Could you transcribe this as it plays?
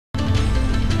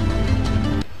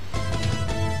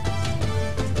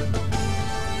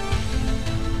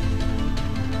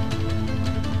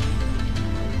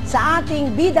Sa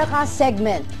ating Bida Ka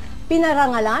segment,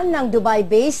 pinarangalan ng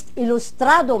Dubai-based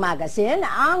Ilustrado Magazine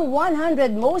ang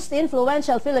 100 most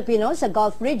influential Filipinos sa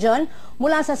Gulf region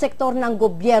mula sa sektor ng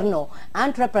gobyerno,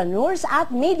 entrepreneurs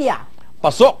at media.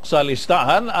 Pasok sa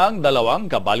listahan ang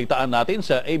dalawang kabalitaan natin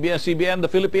sa ABS-CBN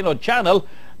The Filipino Channel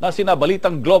na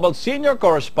sinabalitang Global Senior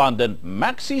Correspondent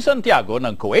Maxi Santiago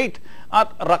ng Kuwait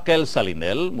at Raquel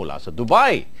Salinel mula sa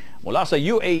Dubai. Mula sa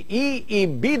UAE,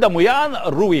 ibida mo yan,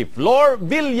 Rouie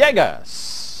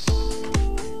Villegas.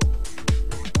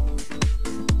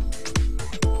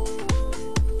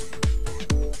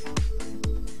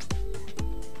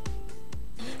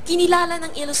 Kinilala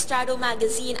ng Ilustrado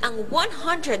Magazine ang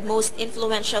 100 most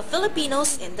influential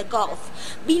Filipinos in the Gulf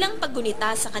bilang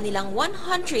paggunita sa kanilang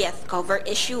 100th cover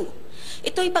issue.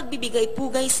 Ito'y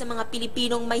pagbibigay-pugay sa mga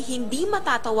Pilipinong may hindi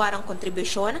matatawarang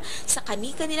kontribusyon sa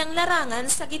kani-kanilang larangan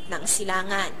sa gitnang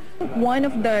silangan. One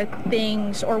of the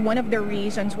things or one of the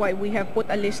reasons why we have put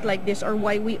a list like this or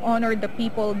why we honor the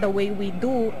people the way we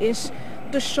do is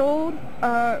to show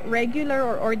regular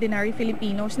or ordinary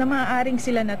Filipinos na maaaring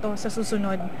sila na to sa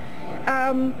susunod.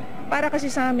 Para kasi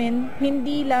sa amin,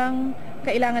 hindi lang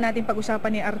kailangan natin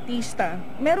pag-usapan ni artista.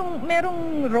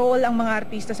 Merong role ang mga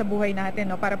artista sa buhay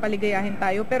natin, no, para paligayahin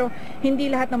tayo, pero hindi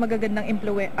lahat ng magagandang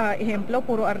ehemplo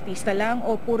puro artista lang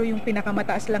o puro yung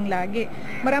pinakamataas lang lagi.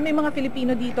 Marami mga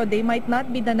Filipino dito, they might not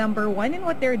be the number one in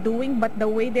what they're doing, but the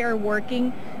way they are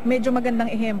working, medyo magandang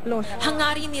ehemplo.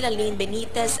 Hangarin nila Lane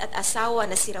Benitez at asawa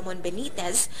na si Ramon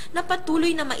Benitez na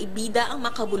patuloy na maibida ang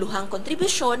makabuluhang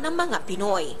kontribusyon ng mga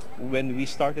Pinoy. When we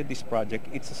started this project,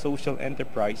 it's a social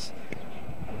enterprise.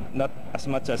 Not as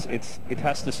much as it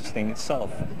has to sustain itself.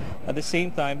 At the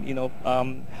same time,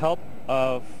 help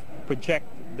project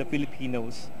the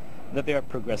Filipinos that they are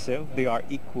progressive, they are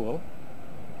equal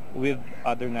with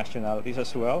other nationalities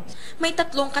as well. May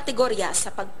tatlong kategorya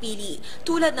sa pagpili,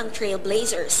 tulad ng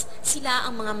Trailblazers. Sila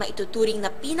ang mga maituturing na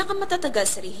pinakamatatagal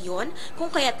sa rehiyon kung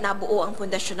kaya't nabuo ang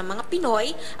pundasyon ng mga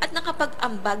Pinoy at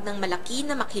nakapag-ambag ng malaki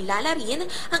na makilala rin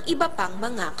ang iba pang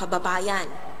mga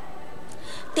kababayan.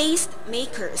 Taste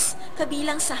makers.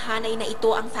 Kabilang sa hanay na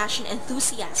ito ang fashion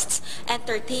enthusiasts,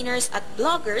 entertainers at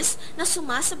bloggers na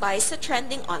sumasabay sa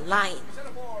trending online.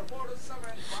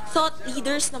 Thought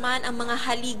leaders naman ang mga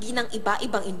haligi ng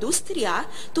iba-ibang industriya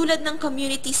tulad ng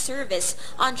community service,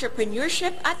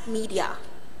 entrepreneurship at media.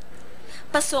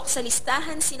 Pasok sa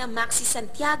listahan sina Maxi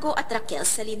Santiago at Raquel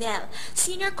Salinel,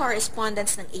 senior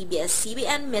correspondents ng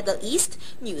ABS-CBN Middle East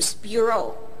News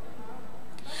Bureau.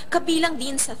 Kabilang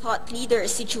din sa thought leader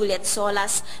si Juliet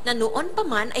Solas na noon pa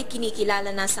man ay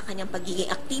kinikilala na sa kanyang pagiging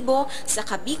aktibo sa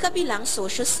kabi-kabilang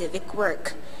social-civic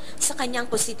work. Sa kanyang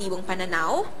positibong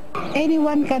pananaw,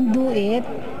 anyone can do it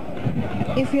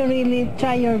if you really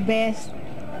try your best.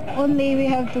 Only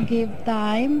we have to give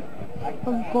time,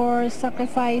 of course,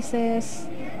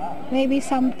 sacrifices, maybe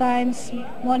sometimes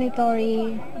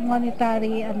monetary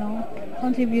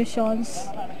contributions.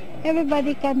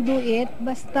 Everybody can do it,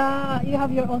 basta you have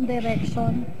your own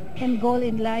direction and goal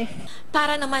in life.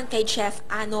 Para naman kay Chef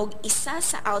Anog, isa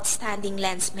sa outstanding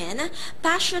lensmen,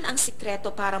 passion ang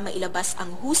sikreto para mailabas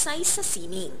ang husay sa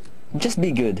sining. Just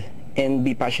be good and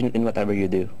be passionate in whatever you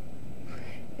do.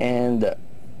 And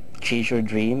chase your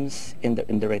dreams in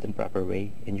the right and proper way,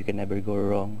 and you can never go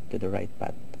wrong to the right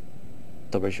path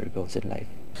towards your goals in life.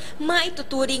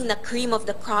 Maituturing na cream of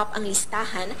the crop ang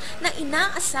listahan na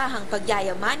inaasahang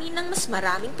pagyayamanin ng mas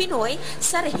maraming Pinoy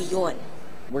sa rehiyon.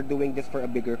 We're doing this for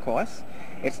a bigger cause.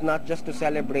 It's not just to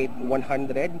celebrate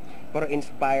 100, but to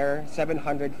inspire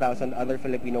 700,000 other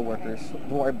Filipino workers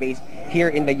who are based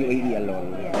here in the UAE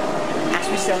alone. As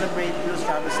we celebrate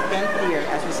Ilustrado's 10th year,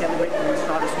 as we celebrate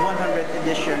Ilustrado's 100th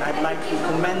edition, I'd like to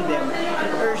commend them and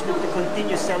urge them to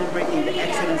continue celebrating the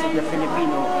excellence of the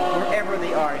Filipino wherever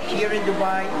they are, here in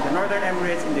Dubai, in the Northern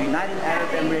Emirates, in the United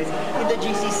Arab Emirates, in the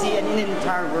GCC, and in the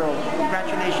entire world.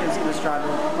 Congratulations, Ilustrado.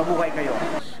 Mabuhay kayo.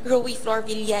 Rouie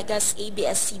Villegas,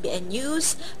 ABS-CBN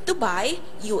News, Dubai,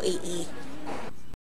 UAE.